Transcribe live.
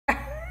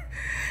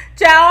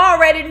Child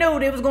already knew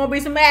there was going to be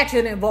some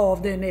action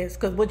involved in this.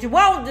 Because what you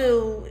won't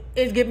do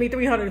is give me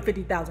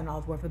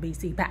 $350,000 worth of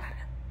BC powder.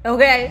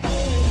 Okay?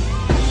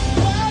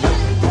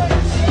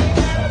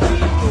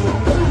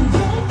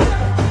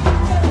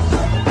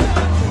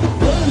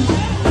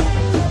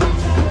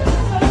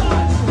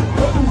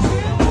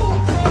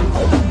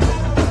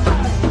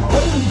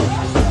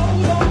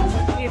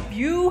 If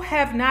you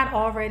have not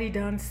already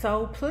done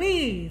so,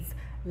 please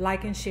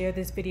like and share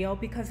this video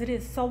because it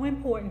is so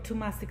important to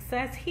my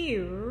success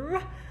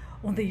here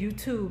on the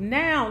YouTube.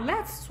 Now,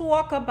 let's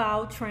talk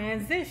about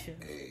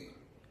transitions. Hey,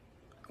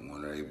 I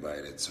want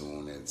everybody to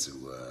tune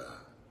into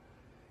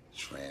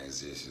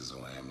Transitions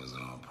on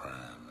Amazon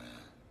Prime, man.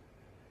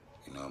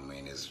 You know what I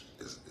mean? It's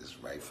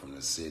right from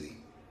the city.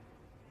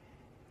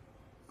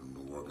 We've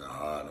been working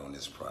hard on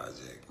this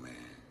project, man.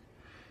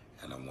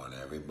 And I want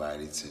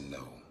everybody to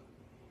know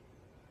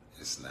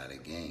it's not a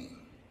game.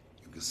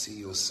 You can see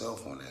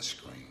yourself on that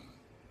screen.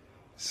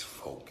 Just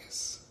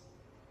focus.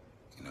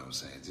 You know what I'm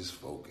saying? Just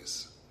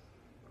focus.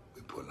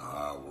 We're putting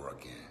hard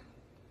work in.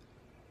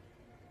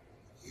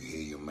 You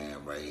hear your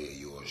man right here,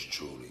 yours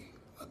truly,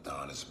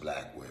 Adonis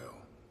Blackwell.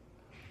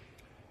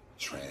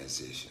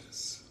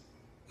 Transitions,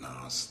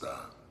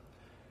 non-stop.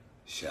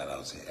 Shout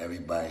out to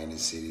everybody in the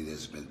city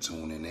that's been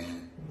tuning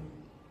in.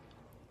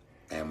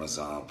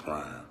 Amazon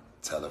Prime.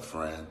 Tell a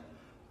friend,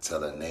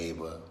 tell a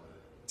neighbor,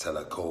 tell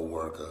a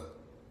co-worker.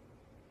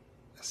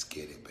 Let's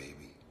get it,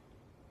 baby.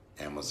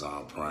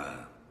 Amazon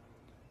Prime.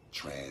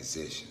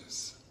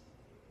 Transitions.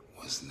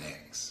 What's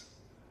next?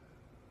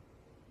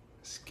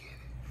 Let's get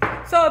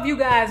it. So if you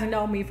guys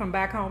know me from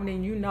back home,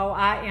 then you know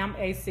I am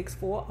a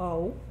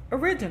 640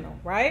 original,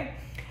 right?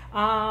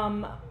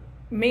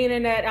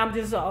 Meaning that I'm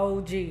just an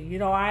OG. You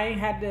know, I ain't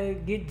had to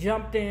get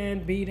jumped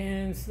in, beat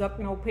in, suck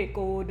no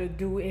pickle to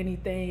do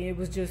anything. It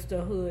was just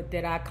the hood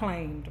that I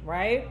claimed,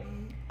 right?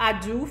 I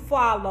do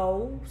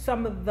follow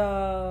some of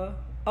the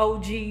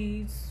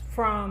OGs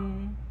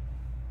from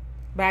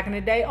back in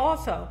the day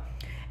also.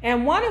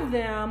 And one of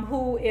them,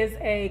 who is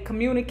a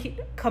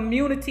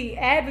community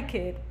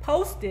advocate,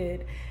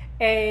 posted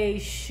a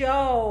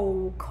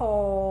show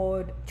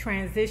called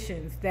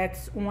Transitions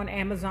that's on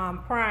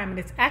Amazon Prime, and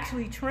it's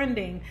actually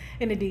trending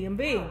in the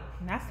DMV.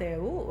 And I said,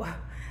 ooh,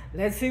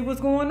 let's see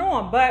what's going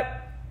on.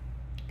 But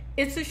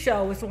it's a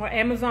show. It's on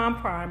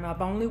Amazon Prime.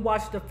 I've only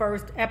watched the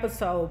first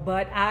episode,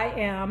 but I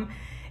am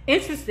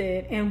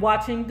interested in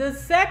watching the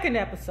second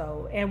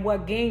episode. And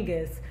what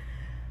Genghis,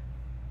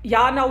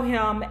 y'all know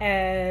him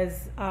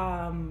as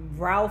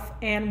Ralph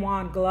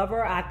Anwan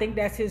Glover. I think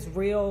that's his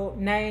real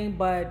name,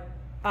 but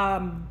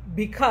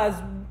because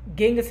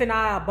Genghis and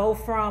I are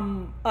both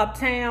from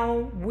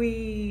uptown,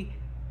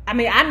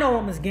 I know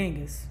him as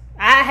Genghis.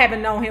 I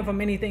haven't known him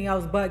from anything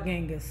else but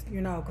Genghis,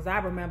 you know, because I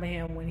remember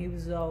him when he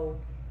was old.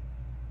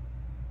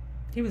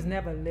 He was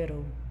never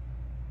little.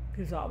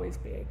 He was always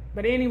big.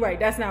 But anyway,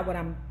 that's not what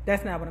I'm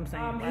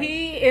saying. Right?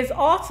 He is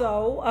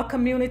also a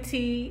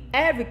community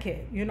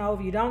advocate. You know,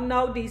 if you don't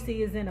know, DC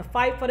is in a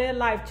fight for their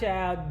life,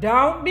 child.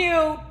 Don't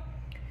mute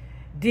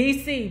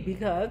DC,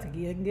 because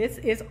this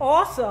is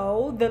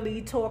also the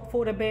lead talk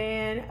for the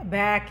band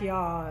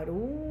Backyard.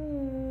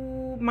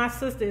 Ooh, my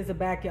sister is a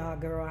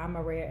Backyard girl. I'm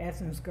a Rare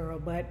Essence girl,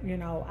 but you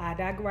know, I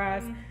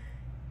digress.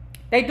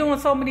 They doing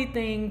so many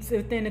things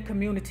within the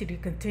community to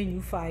continue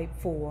fight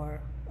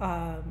for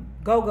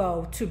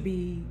Go-Go to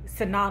be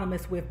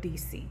synonymous with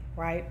DC,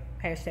 right?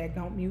 Hashtag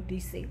don't mute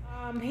DC.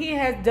 He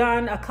has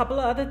done a couple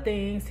of other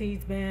things.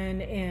 He's been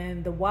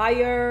in The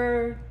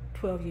Wire,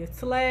 12 Year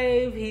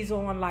Slave. He's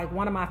on like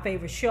one of my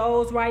favorite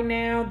shows right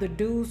now, The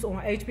Deuce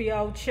on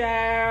HBO.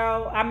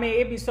 Child, I mean,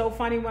 it'd be so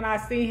funny when I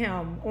see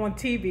him on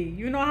TV.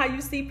 You know how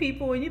you see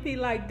people and you be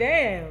like,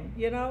 damn,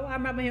 you know? I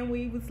remember him when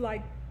he was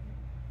like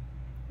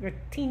a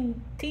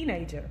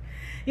teenager,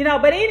 you know.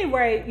 But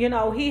anyway, you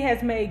know, he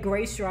has made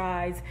great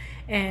strides,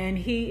 and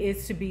he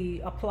is to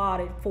be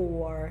applauded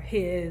for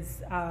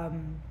his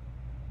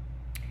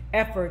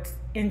efforts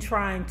in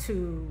trying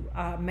to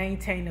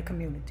maintain the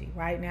community.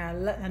 Right now,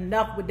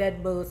 enough with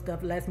that bull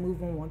stuff. Let's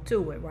move on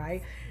to it.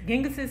 Right,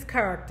 Genghis's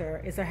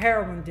character is a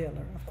heroin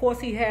dealer. Of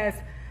course, he has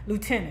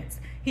lieutenants.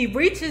 He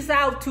reaches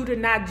out to the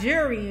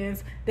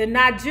Nigerians. The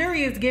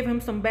Nigerians give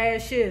him some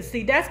bad shit.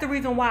 See, that's the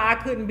reason why I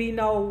couldn't be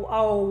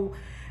no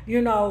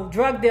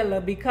drug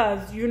dealer,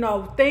 because, you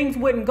know, things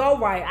wouldn't go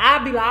right.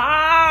 I'd be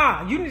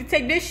like, you need to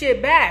take this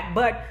shit back.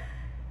 But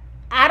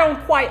I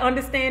don't quite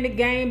understand the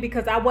game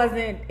because I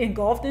wasn't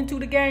engulfed into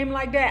the game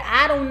like that.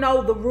 I don't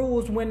know the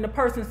rules when the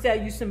person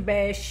sell you some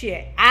bad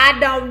shit. I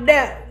don't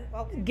know.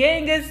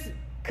 Genghis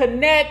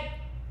Connect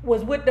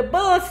was with the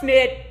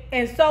bullsnit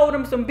and sold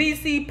him some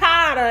BC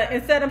powder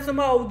and set him some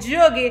old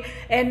juggy,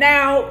 and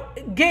now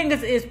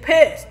Genghis is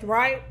pissed,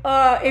 right?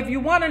 If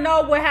you want to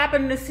know what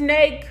happened to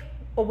Snake,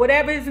 or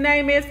whatever his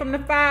name is from the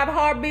 5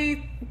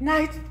 Heartbeats,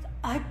 nights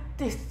like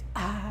this,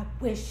 I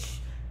wish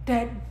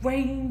that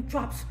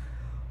raindrops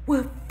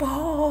would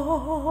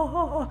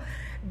fall.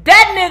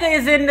 That nigga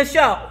is in the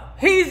show.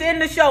 He's in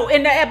the show,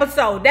 in the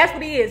episode. That's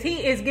what he is.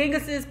 He is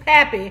Genghis's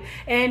pappy,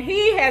 and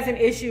he has an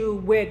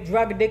issue with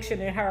drug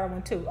addiction and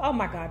heroin too. Oh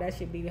my God, that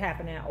should be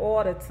happening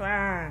all the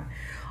time.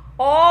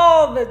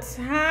 All the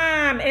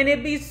time. And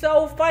it'd be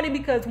so funny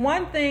because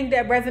one thing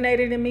that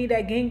resonated in me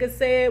that Genghis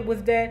said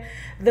was that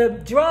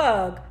the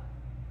drug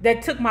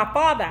that took my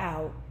father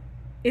out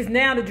is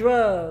now the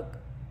drug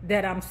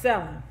that I'm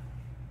selling.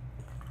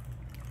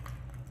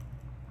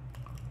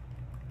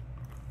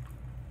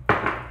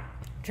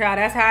 Child,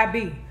 that's how I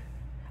be.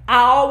 I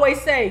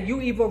always say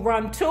you either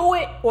run to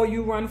it or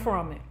you run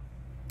from it.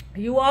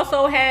 You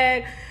also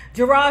had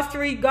Gerard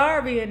Street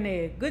Garvey in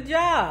there. Good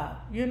job.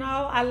 You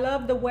know, I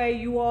love the way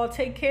you all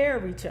take care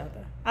of each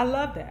other. I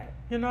love that.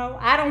 You know,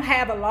 I don't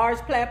have a large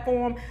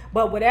platform,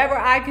 but whatever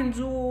I can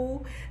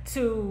do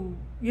to,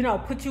 you know,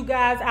 put you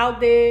guys out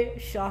there,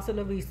 Shasta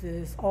LaVista,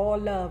 it's all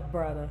love,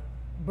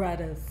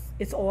 brothers.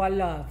 It's all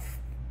love.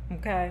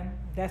 Okay?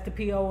 That's the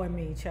PO in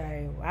me,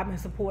 child. I've been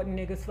supporting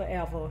niggas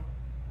forever.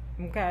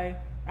 Okay?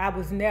 I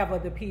was never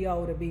the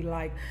PO to be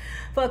like,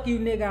 fuck you,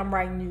 nigga, I'm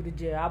writing you to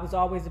jail. I was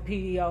always the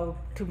PO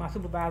to my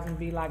supervisor and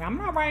be like, I'm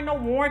not writing no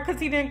warrant because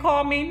he didn't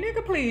call me.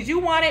 Nigga, please, you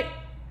want it?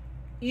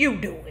 You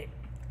do it.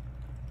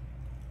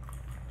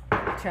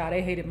 Child,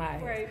 they hated my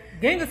ass. Right.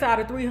 Genghis out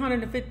of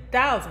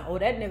 350,000. Oh,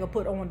 that nigga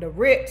put on the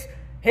Ritz.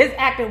 His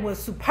acting was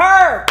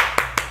superb.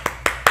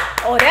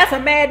 Oh, that's a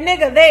mad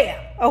nigga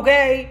there.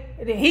 Okay?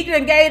 He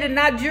done gave the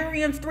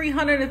Nigerians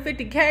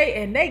 $350K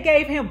and they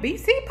gave him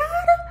BC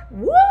powder?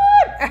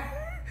 What?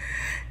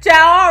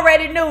 Y'all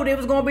already knew there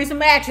was going to be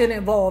some action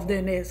involved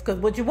in this. Because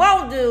what you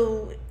won't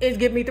do is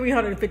give me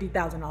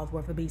 $350,000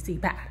 worth of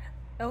BC powder.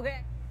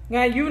 Okay?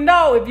 Now, you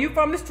know, if you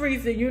from the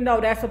streets, then you know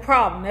that's a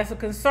problem. That's a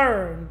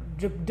concern.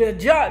 The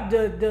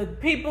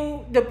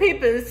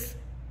peoples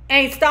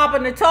ain't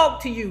stopping to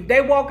talk to you.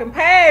 They walking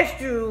past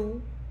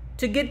you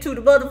to get to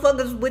the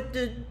motherfuckers with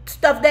the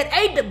stuff that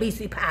ain't the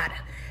BC powder.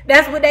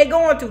 That's what they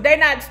going to. They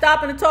not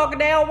stopping to talk.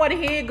 They don't want to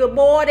hear good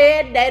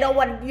morning. They don't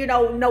want, you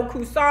know, no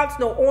croissants,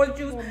 no orange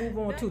juice. We'll move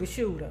on to the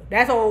shooter.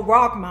 That's old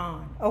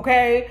Rockman,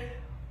 okay?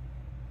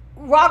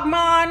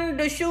 Rockman,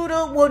 the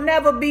shooter, will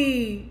never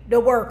be the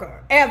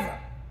worker, ever.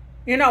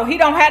 You know, he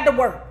don't have to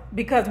work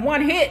because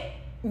one hit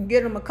can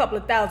get him a couple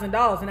of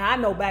 $1,000s. And I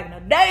know back in the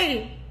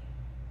day,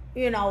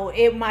 you know,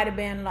 it might have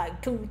been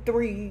like 2,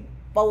 3,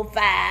 4,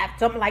 5,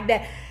 something like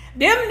that.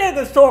 Them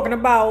niggas talking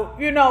about,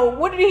 you know,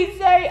 what did he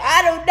say?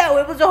 I don't know.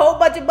 It was a whole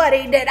bunch of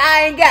money that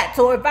I ain't got.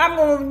 So if I'm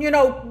going to, you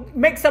know,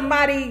 make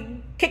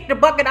somebody kick the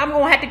bucket, I'm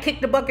going to have to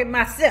kick the bucket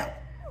myself.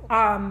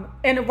 And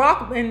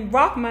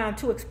Rockman,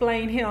 to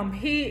explain him,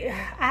 he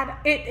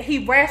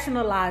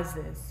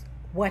rationalizes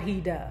what he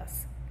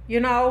does. You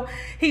know,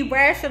 he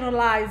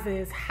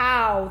rationalizes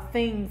how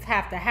things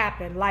have to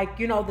happen. Like,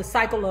 you know, the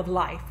cycle of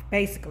life,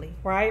 basically,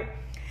 right?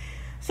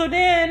 So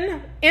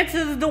then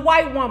enters the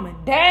white woman.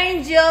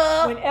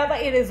 Danger! Whenever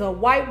it is a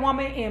white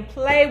woman in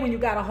play, when you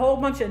got a whole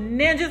bunch of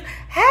ninjas,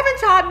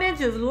 haven't y'all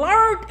ninjas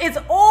learned? It's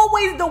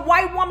always the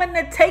white woman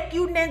to take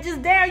you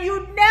ninjas down.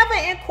 You never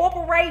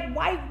incorporate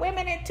white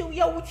women into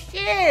your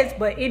shits.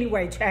 But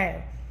anyway,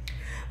 child,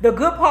 the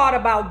good part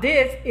about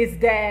this is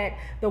that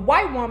the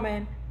white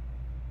woman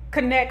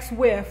connects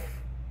with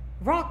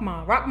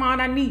Rockman.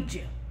 Rockman, I need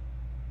you.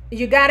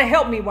 You got to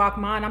help me,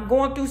 Rockman. I'm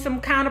going through some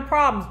kind of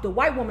problems. The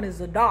white woman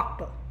is a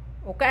doctor,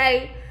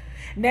 okay?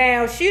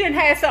 Now, she done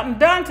had something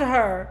done to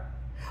her,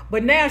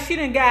 but now she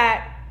done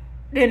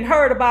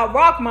heard about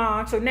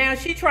Rockman, so now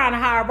she trying to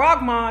hire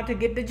Rockman to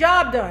get the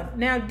job done.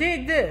 Now,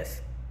 dig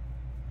this.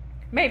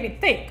 Made me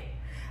think.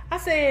 I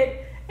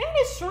said, ain't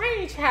it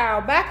strange how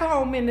back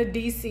home in the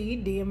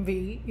DC,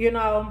 DMV, you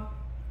know,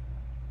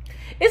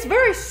 it's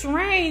very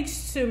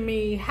strange to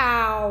me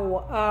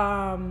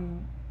how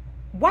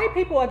white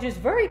people are just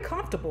very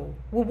comfortable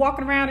with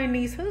walking around in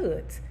these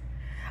hoods.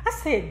 I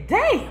said,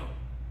 damn,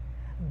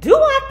 do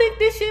I think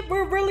this shit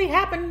will really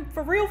happen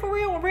for real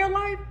in real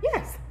life?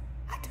 Yes,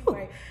 I do.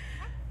 Right.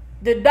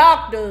 The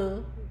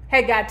doctor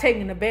had got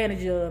taken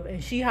advantage of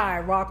and she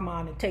hired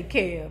Rockman to take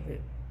care of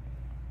it.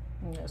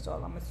 And that's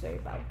all I'm going to say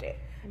about that.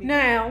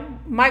 Now,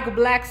 Michael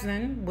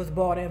Blackson was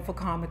brought in for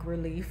comic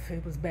relief.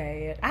 It was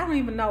bad. I don't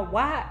even know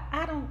why.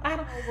 I don't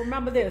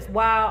remember this.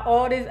 While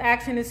all this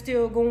action is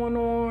still going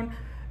on,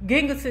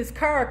 Genghis's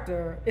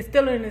character is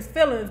still in his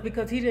feelings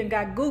because he done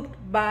got gooped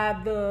by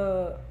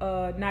the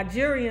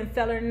Nigerian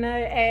selling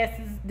their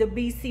asses the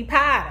BC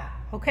powder.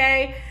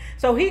 Okay,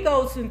 so he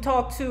goes and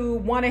talks to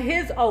one of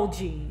his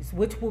OGs,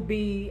 which will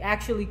be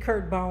actually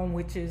Kurt Bone,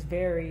 which is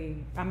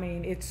very, I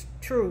mean, it's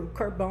true.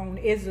 Kurt Bone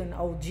is an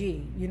OG.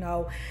 You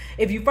know,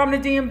 if you're from the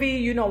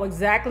DMV, you know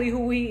exactly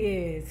who he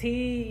is.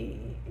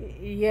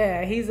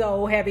 He's an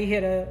old heavy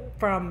hitter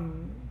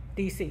from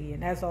DC,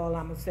 and that's all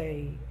I'm gonna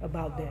say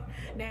about that.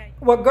 Now,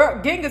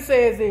 what Genghis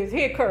says is,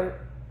 here, Kurt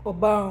or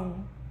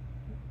Bone,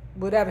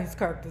 whatever his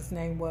character's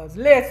name was.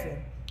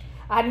 Listen,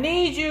 I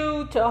need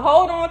you to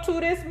hold on to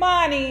this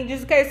money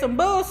just in case some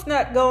bull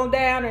snut going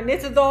down, and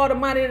this is all the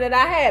money that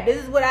I have.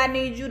 This is what I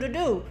need you to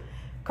do.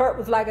 Kurt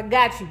was like, I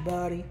got you,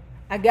 buddy.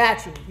 I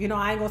got you. You know,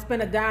 I ain't gonna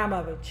spend a dime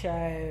of it,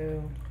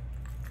 child.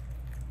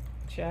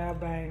 Child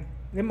bang.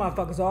 Them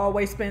motherfuckers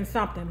always spend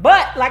something.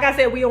 But, like I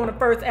said, we on the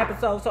first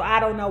episode, so I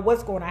don't know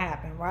what's going to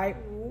happen, right?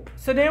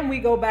 So then we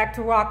go back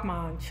to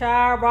Rockman.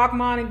 Child,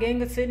 Rockman and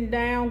Ginga sitting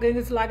down.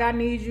 Ginga's like, I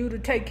need you to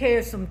take care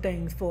of some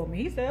things for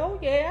me. He said, oh,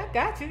 yeah, I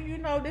got you. You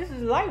know, this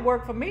is light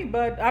work for me,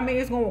 but, I mean,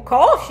 it's going to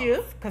cost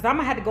you. Because I'm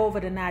going to have to go over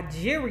to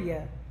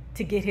Nigeria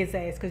to get his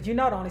ass. Because you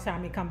know the only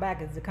time he come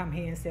back is to come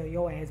here and sell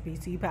your ass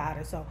BC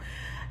powder. So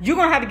you're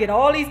going to have to get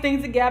all these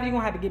things together. You're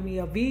going to have to give me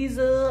a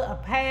visa,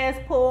 a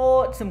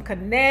passport, some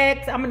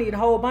connects. I'm going to need a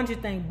whole bunch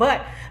of things.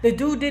 But the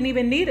dude didn't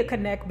even need a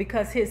connect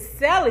because his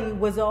celly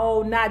was an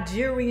old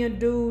Nigerian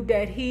dude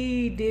that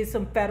he did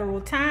some federal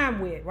time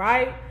with,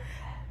 right?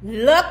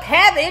 Luck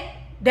have it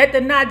that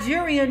the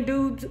Nigerian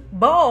dude's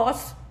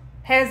boss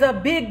has a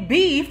big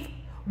beef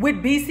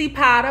with BC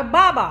Powder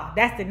Baba.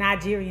 That's the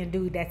Nigerian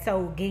dude that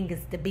sold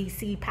Genghis the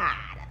BC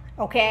Powder.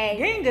 Okay?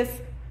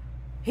 Genghis,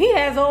 he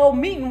has an old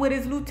meeting with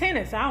his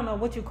lieutenants. I don't know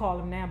what you call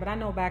them now, but I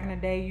know back in the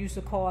day you used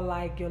to call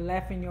like your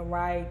left and your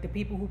right, the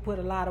people who put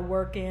a lot of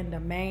work in, the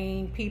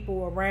main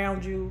people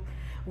around you,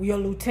 your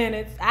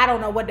lieutenants. I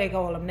don't know what they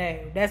call them now.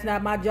 That's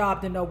not my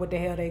job to know what the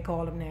hell they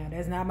call them now.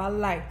 That's not my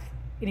life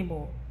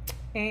anymore.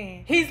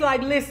 And he's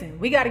like, listen,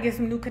 we got to get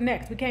some new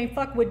connects. We can't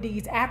fuck with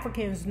these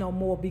Africans no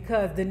more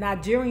because the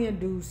Nigerian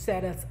dudes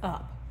set us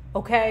up,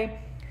 okay?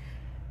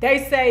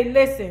 They say,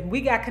 listen,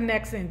 we got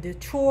connects in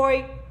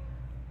Detroit,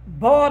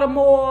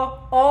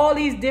 Baltimore, all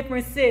these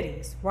different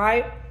cities,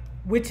 right?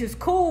 Which is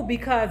cool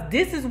because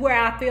this is where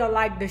I feel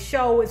like the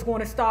show is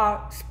going to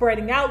start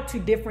spreading out to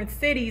different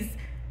cities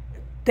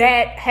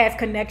that have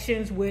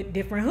connections with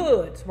different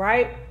hoods,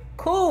 right?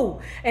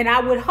 Cool. And I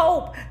would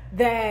hope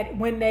that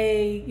when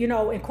they, you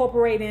know,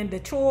 incorporate in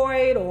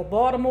Detroit or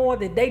Baltimore,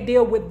 that they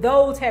deal with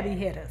those heavy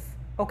hitters,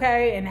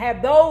 okay? And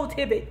have those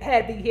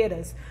heavy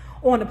hitters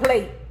on the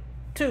plate,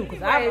 too. Because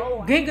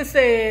Ginga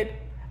said,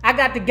 I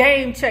got the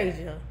game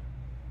changer.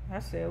 I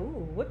said,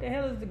 ooh, what the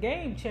hell is the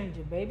game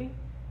changer, baby?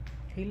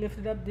 He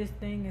lifted up this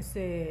thing and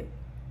said,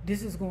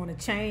 this is going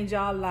to change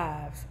our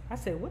lives. I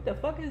said, what the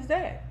fuck is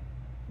that,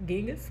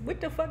 Gingas? What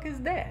the fuck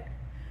is that?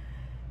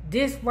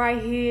 This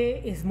right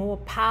here is more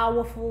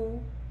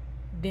powerful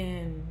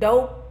than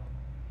dope,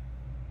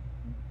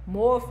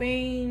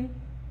 morphine,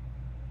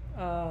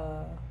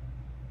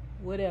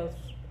 what else?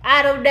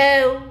 I don't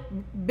know.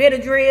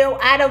 Benadryl,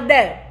 I don't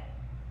know.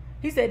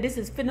 He said this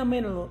is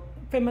phenomenal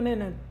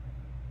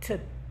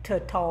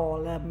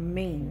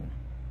totalamine.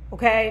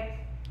 Okay?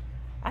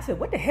 I said,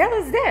 what the hell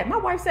is that? My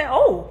wife said,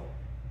 oh,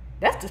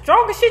 that's the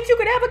strongest shit you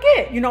could ever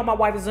get. You know, my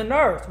wife is a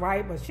nurse,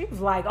 right? But she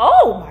was like,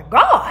 oh my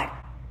God.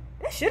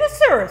 That shit is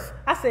serious.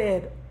 I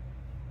said,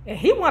 and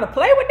he want to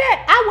play with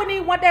that? I wouldn't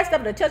even want that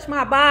stuff to touch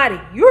my body.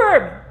 You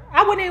heard me?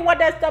 I wouldn't even want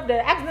that stuff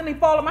to accidentally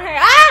fall in my hair.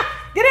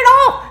 Ah, get it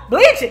off.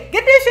 Bleach it.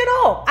 Get this shit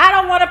off. I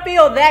don't want to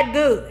feel that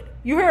good.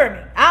 You heard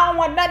me? I don't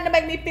want nothing to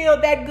make me feel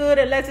that good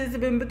unless it's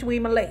been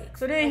between my legs.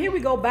 So then here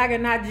we go back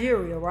in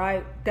Nigeria,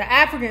 right? The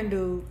African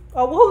dude.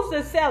 Oh, who's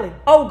the selling?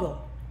 Oga.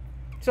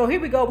 So here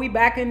we go. We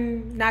back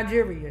in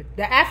Nigeria.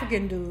 The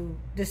African dude,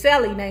 the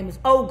selling name is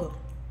Oga.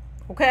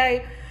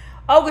 Okay?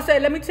 Oga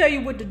said, let me tell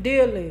you what the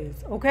deal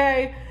is,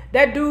 okay?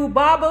 That dude,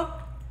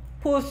 Baba,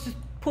 pulled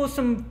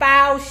some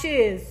foul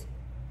shiz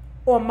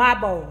on my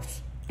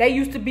boss. They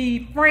used to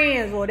be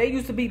friends or they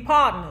used to be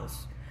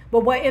partners.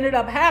 But what ended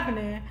up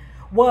happening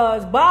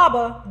was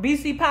Baba,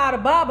 BC Powder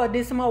Baba,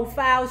 did some old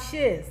foul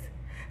shiz.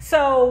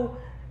 So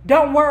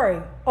don't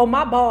worry. Oh,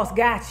 my boss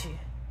got you,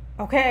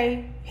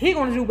 okay? He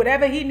gonna do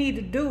whatever he need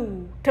to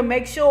do to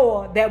make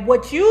sure that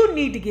what you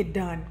need to get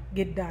done,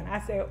 get done. I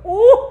said,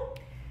 ooh.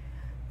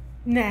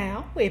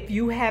 Now, if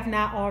you have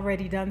not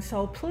already done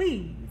so,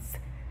 please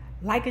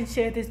like and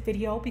share this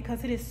video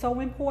because it is so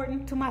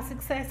important to my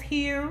success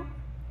here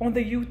on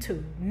the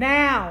YouTube.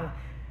 Now,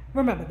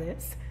 remember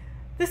this,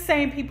 the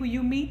same people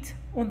you meet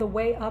on the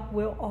way up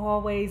will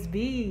always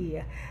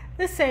be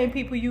the same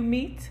people you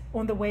meet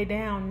on the way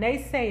down.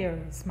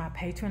 Naysayers, my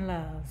patron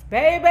loves.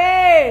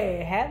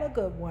 Baby, have a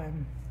good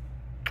one.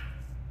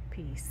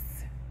 Peace.